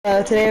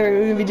Today we're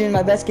going to be doing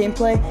my best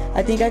gameplay.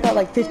 I think I got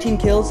like 15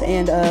 kills,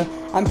 and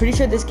I'm pretty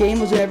sure this game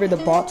was whenever the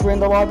bots were in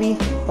the lobby.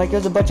 Like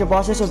there's a bunch of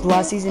bots. This was the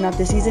last season, not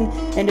this season.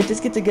 And if this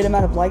gets a good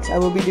amount of likes, I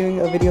will be doing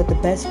a video with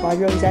the best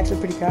 5-year-old. He's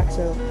actually pretty cracked,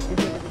 so enjoy the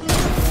video.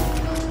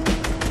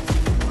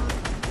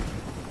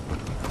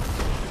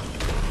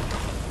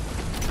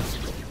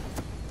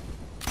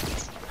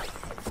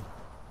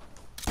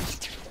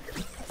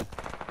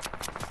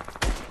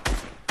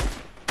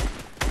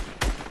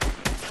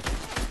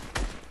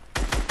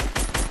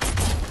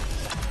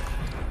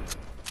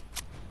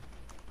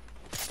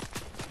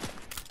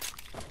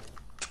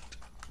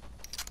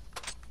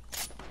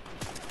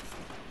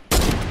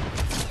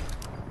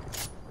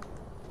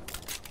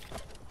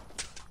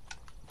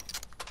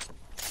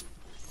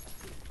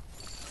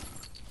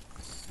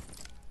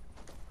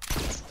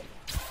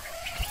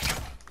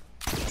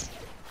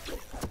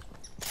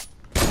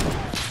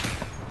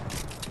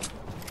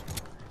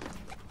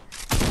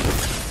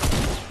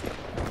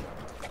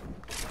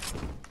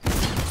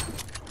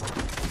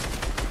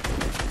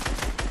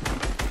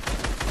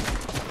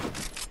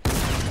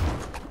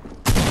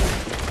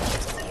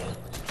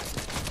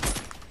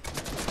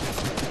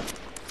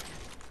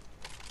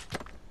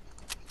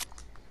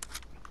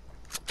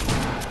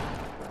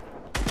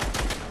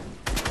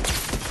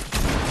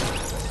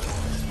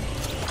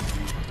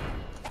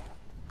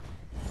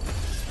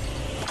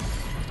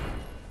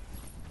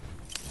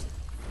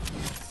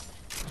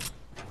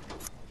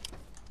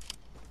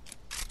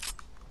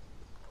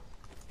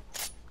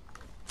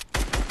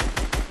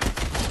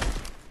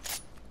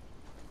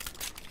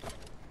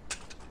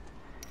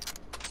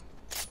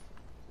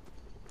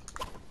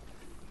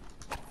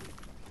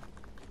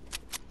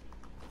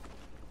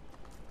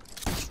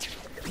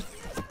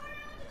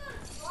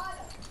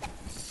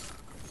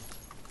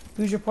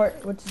 Who's your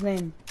part? What's his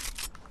name?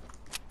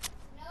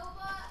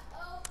 Nova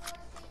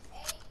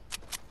 0468.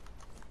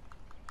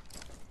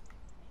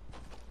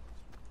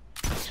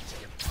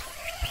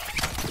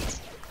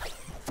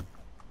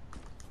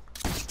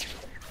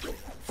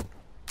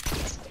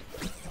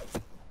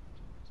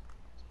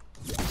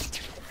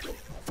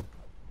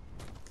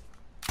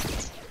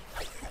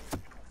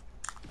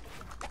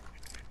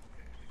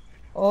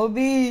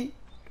 Obi.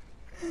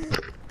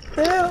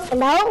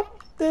 Hello?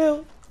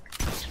 Theo.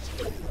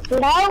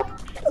 Hello?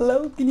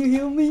 Hello, can you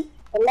hear me?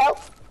 Hello?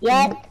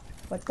 Yes.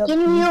 What's up? Can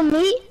you hear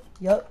me?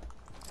 Yup.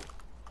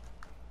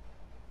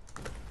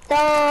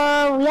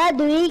 So, we are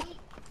doing...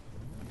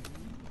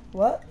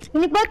 What?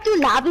 Can you go to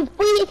lobby,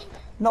 please?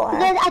 No,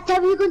 Because I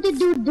thought we were going to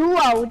do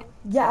duo.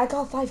 yeah, I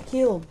got 5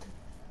 killed.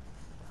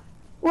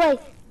 Wait,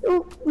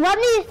 what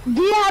is...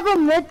 Do you have a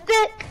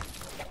mythic?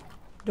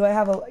 Do I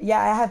have a?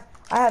 Yeah,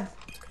 I have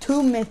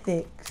 2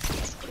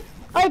 mythics.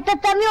 Wait,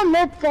 tell me your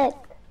mythic.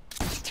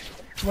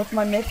 What's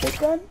my mythic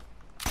gun?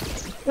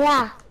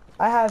 Yeah.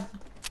 I have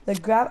the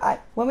grab.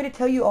 Want me to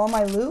tell you all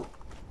my loot?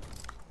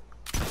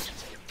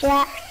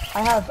 Yeah.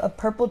 I have a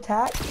purple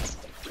tack,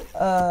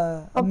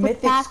 a Purple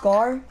mythic tack.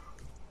 scar,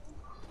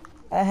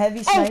 a heavy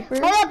Hey,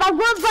 sniper. hold up, I'm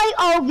going to play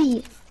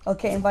Obi.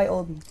 Okay, invite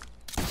Obi.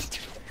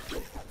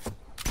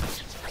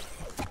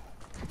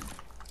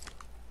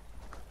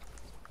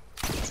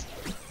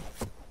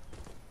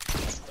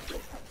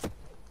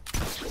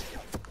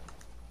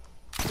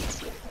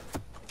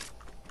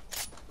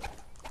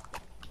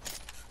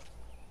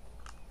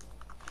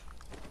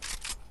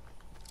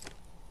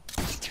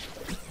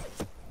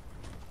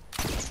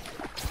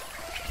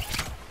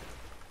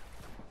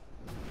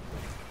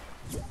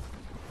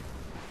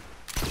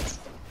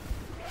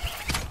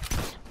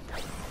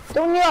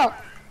 Dunyo,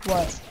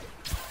 What?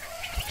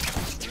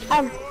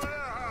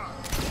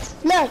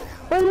 look,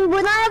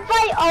 when I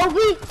invite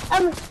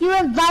Obi, you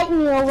invite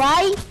me,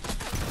 alright?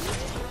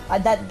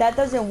 That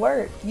doesn't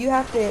work. You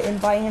have to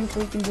invite him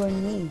so he can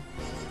join me.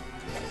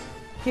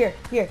 Here,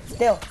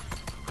 Dale.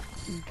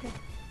 Okay.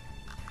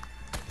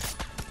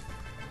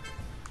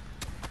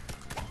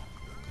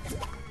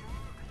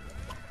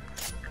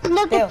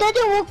 Look, Dale. it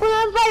doesn't work when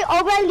I invite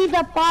Obi, I leave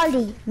the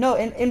party. No,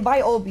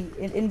 invite Obi.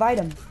 Invite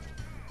him.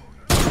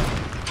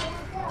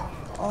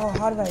 Oh,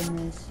 how did I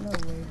miss? No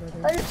way,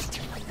 brother.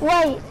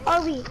 Wait,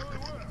 Obi.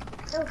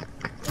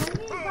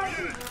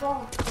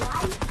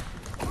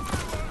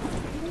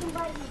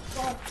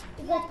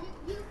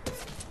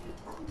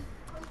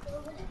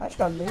 I just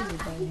got lazy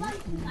by him.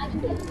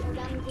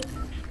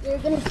 You're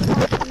gonna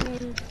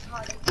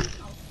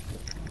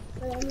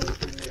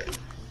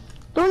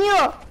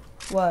Dunyo,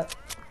 What?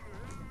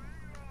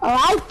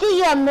 I see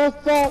your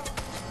mythic.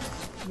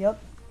 Yep.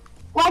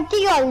 I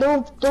see your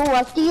loop too,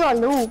 I see your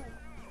loop.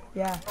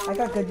 Yeah, I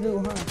got good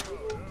loot, huh?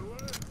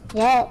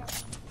 Yeah.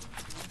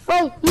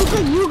 Wait,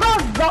 you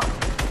got go.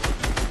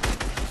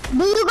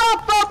 Do you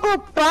got purple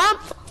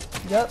pump?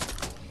 Yep.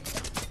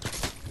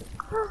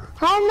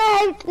 And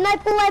the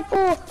sniper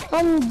rifle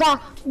and the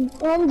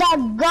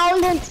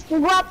golden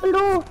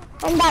blue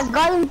and the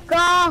golden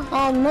car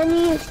and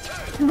many.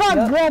 But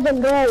Yep. grab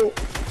and go.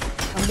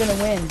 I'm gonna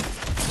win.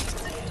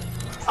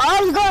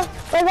 Oh, you got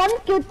the one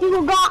kill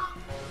you got.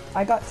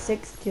 I got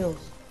 6 kills.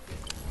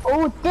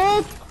 Oh,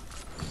 this.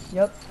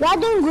 Yep. You're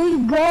doing really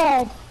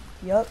good.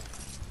 Yep.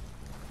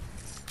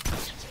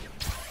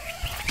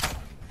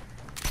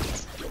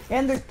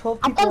 And there's 12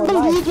 I people can't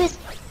believe alive.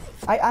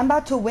 it. I'm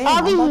about to win.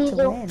 I'm about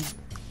to win.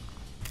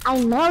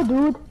 I know,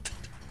 dude.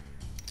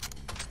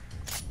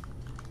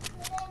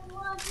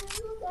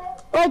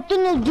 Wait, can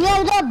you do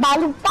the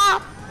balloon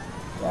pop?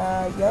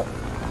 Yep.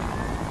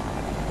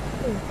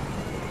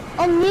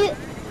 And you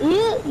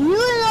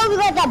know we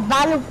got the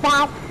balloon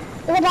pop.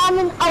 Because I'm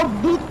in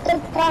Outbeat the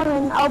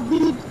current.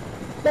 Outbeat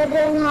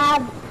doesn't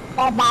have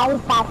the balloon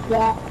pop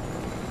yet.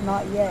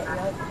 Not yet.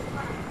 Yep.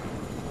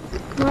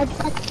 Not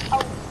just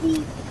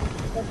Outbeat.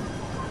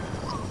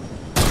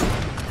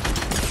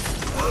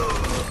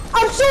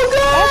 I'm so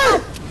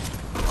good!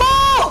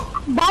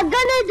 Oh! That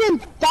gun is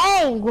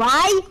insane,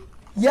 right?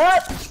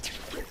 Yep.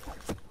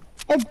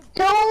 It's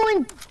so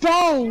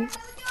insane.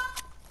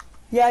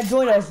 Yeah,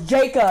 join us,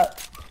 Jacob.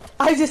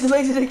 I just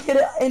lasered a kid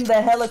in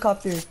the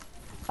helicopter.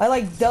 I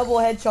like double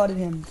headshotted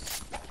him.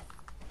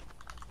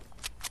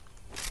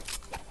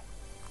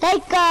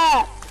 Take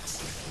up.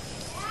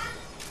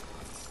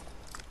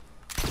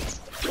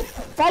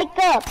 Take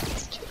up.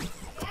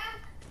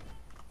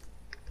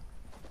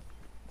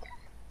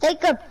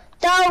 Take up.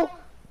 So,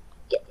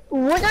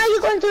 when are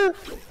you going to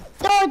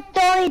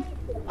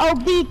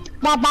beat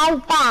the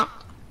bounce back?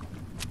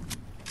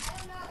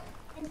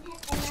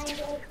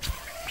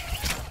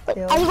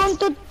 Yeah. Are you going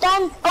to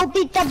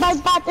beat the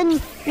bounce back in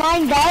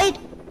 9 days?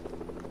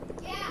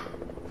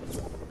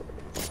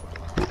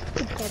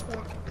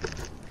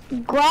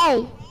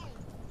 Great.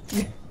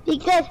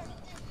 Because,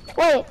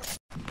 wait.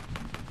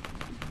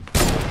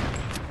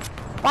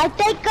 Why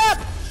take up?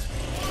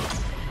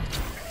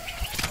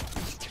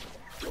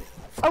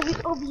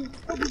 Obi,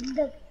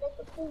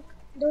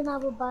 don't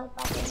have a ball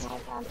back in my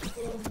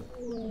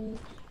hand.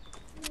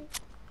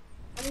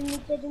 I mean, you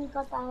didn't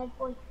got the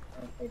headphone.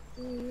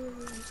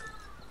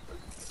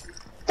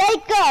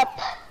 Take up!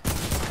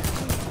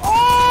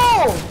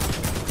 Oh!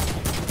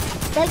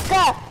 Take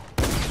up!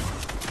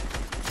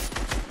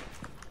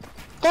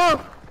 So,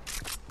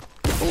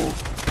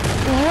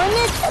 when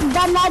is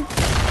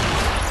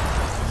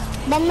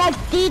the next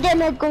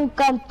season is going to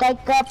come,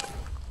 take up?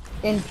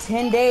 In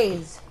 10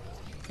 days.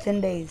 10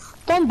 days.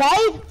 10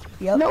 days?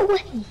 Yep. No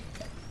way.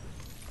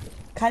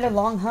 Kind of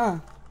long, huh?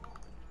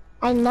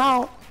 I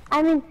know.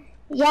 I mean,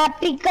 yeah,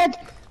 because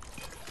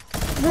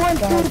 1,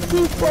 2,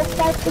 3, 4,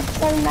 5, 6,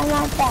 7, 8,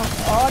 9, 10.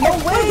 Oh, no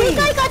way! This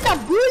guy got the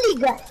bully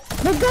gun.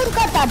 The guy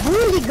got the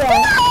bully gun.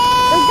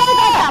 The guy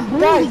got the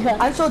bully Guys, gun.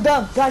 I'm so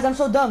dumb. Guys, I'm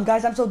so dumb.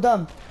 Guys, I'm so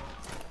dumb.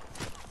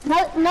 No,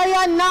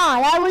 you're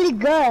not. That's really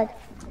good.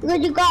 Because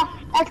you got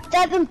like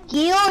 7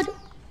 killed.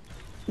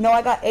 No,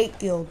 I got 8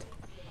 killed.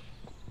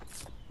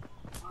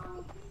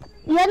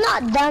 You're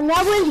not done.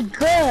 That's really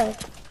good.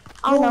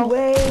 Oh, No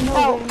way,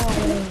 no way, no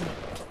way.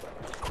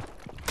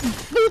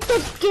 Beat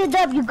this kid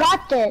up. You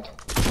got it.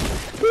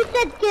 Beat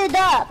this kid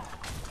up.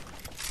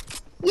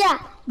 Yeah.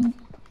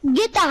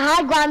 Get the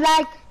high ground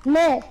like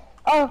Miss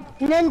or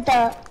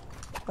Ninja.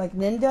 Like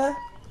Ninja?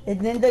 Is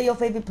Ninja your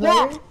favorite player?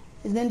 Yeah.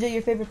 Is Ninja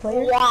your favorite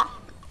player? Yeah.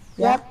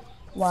 Yeah? Yep.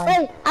 Why?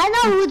 Hey, I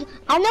know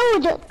who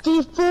the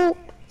Tifu.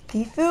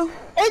 Tifu?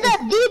 It's a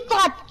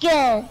default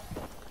skin.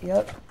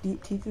 Yep,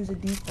 Tifu's a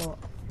default.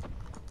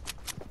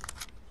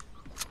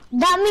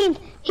 That means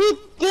he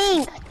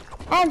thinks.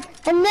 And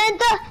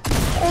Ninja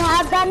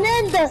has a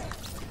Ninja.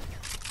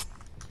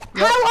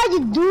 Yep. How are you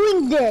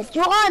doing this?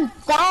 You're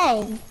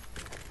insane.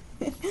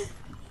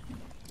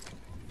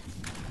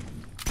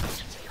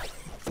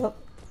 Yep.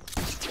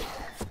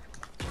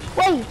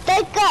 Wait,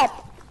 take up.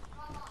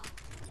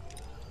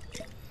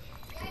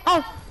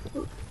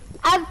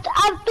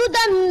 After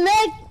the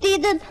next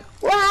season,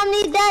 we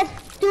need that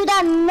to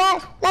the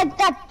next, like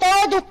the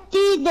 3rd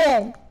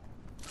season.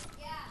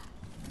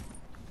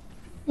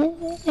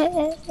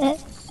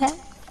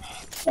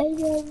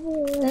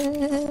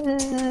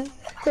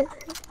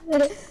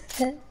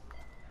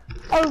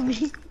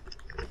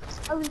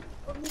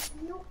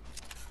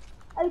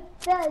 I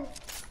said.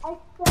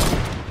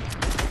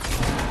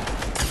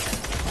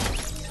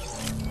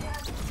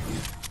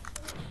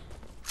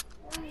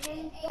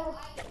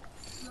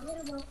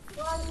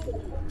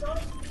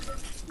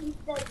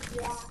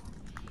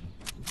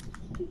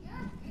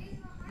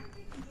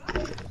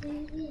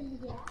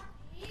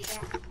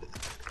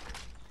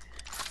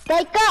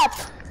 Wake up!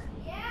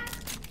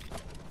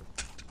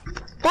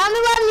 Tell me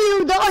when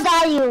you don't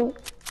are you?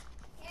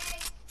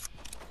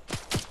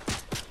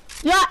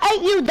 Yeah,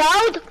 ain't you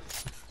down?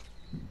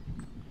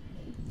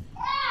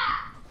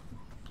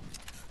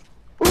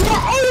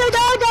 Yeah, ain't you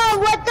down?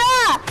 What's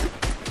up?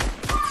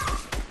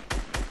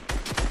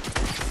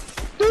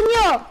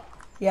 Junior,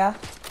 Yeah?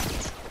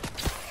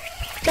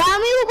 tell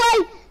me why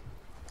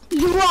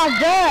you are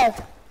there.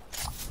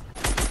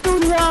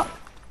 Junior.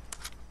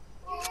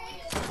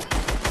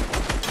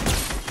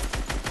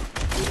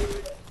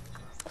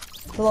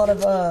 It's a lot of,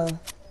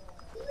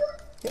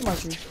 hit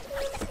markers.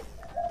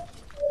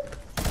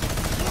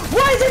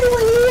 Why is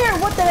everyone here?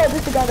 What the hell? This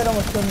is the guy that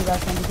almost killed me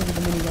last time because of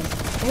the minigun.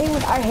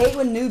 I hate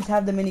when noobs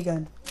have the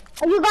minigun.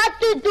 You got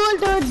to do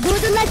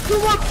the like you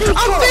walk through.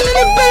 I'm feeling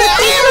it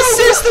better and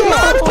assist the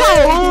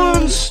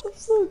bones. I'm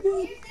so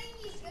good.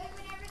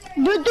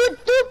 Do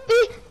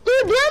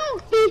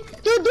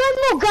them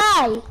more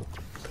guy.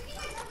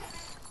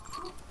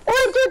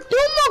 Oh, do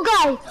more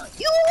guy.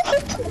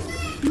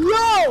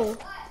 Yo,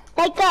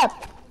 take up.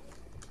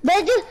 They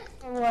just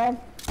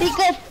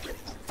because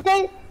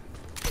they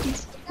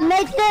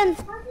make them.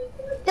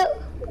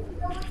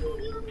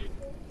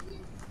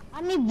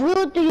 How many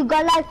views do you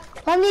got? Like,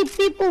 how many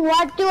people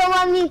watch you?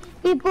 How many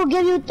people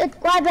give you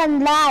subscribe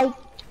and like?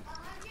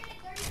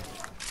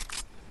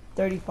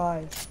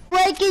 35.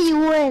 Where can you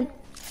win?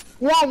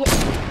 Yeah.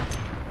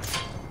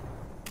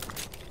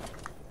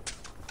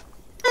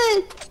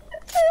 Hey,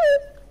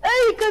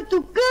 I got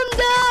to come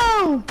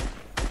down.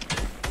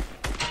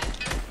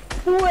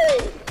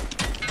 Wait.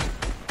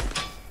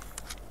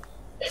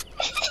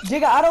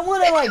 Jigga, I don't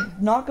want to like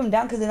knock him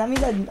down because that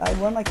means I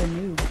run like a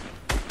noob.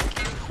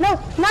 No,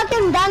 knock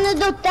him down in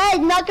the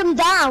dead. Knock him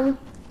down.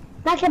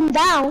 Knock him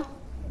down.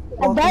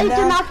 I bet you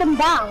to knock him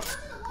down.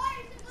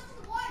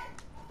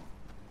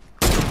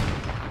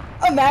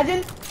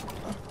 Imagine.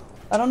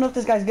 I don't know if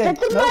this guy's good.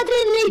 Just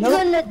imagine he's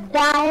gonna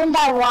die in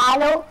that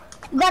water.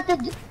 You got to.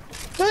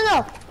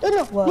 No.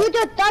 What? You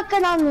just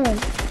talking on him.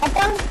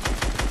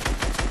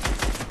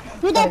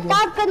 You just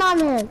talking on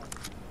him.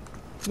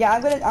 Yeah,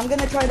 I'm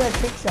gonna try the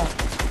trick shot.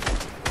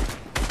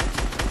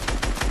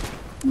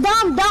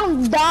 Down.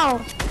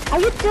 Are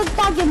you still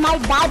talking my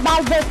die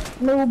by this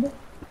noob?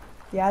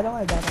 Yeah, I don't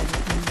want to die by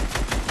this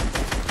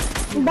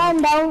noob.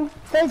 Down.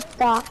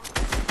 TikTok.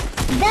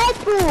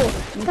 Deadpool.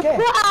 Okay.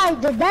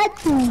 The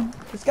Deadpool.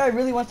 This guy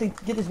really wants to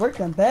get his work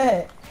done.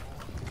 Bet.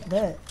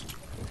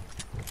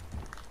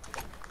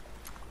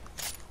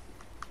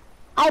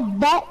 I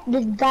bet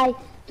this guy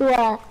to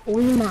a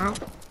rematch.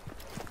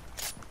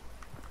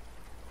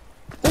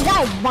 This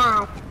guy's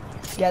bad.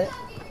 Get it?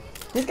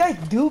 This guy's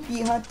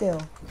dookie,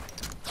 Huntail.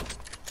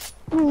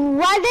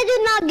 Why did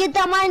you not get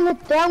that mine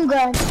with thumb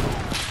gun?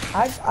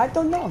 I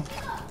don't know.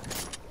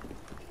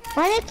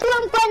 Mine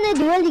thumb gun is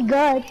really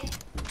good.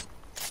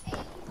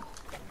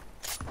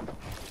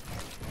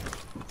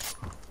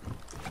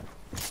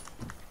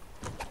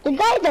 The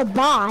guy's a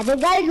bot. The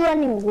guy's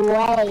running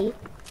away.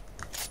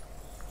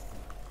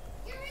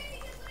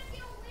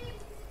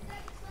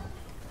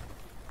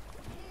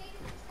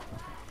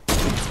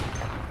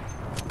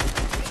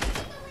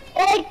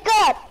 Wake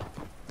up!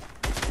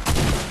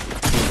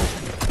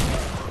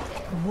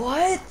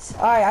 What?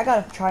 Alright, I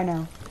gotta try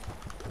now.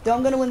 Though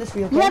I'm gonna win this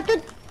real quick. You have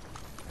to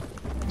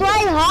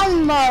try hard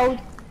mode.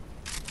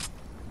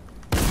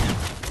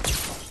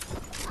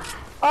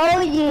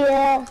 Oh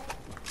yeah.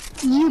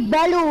 You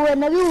better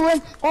win. If you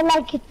win, then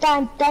like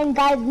 10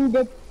 guys in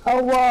the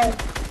world.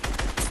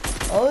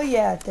 Oh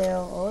yeah,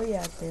 Tail.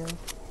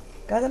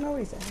 Guys, I know where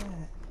he's at.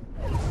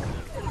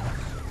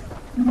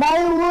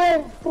 Better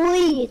win,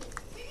 please.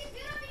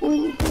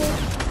 You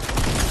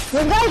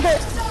guys are...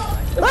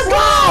 Let's go!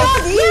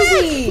 That's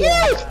easy!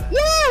 Yes!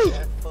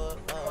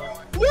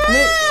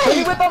 Can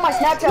you whip out my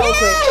Snapchat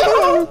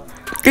real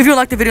quick? If you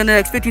like the video in the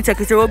next 15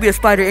 seconds, there will be a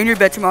spider in your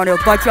bed tomorrow.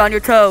 It'll bite you on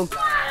your toe.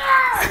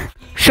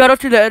 Shout out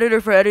to the editor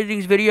for editing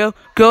this video.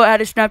 Go add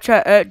his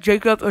Snapchat at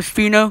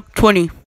JacobOspino20.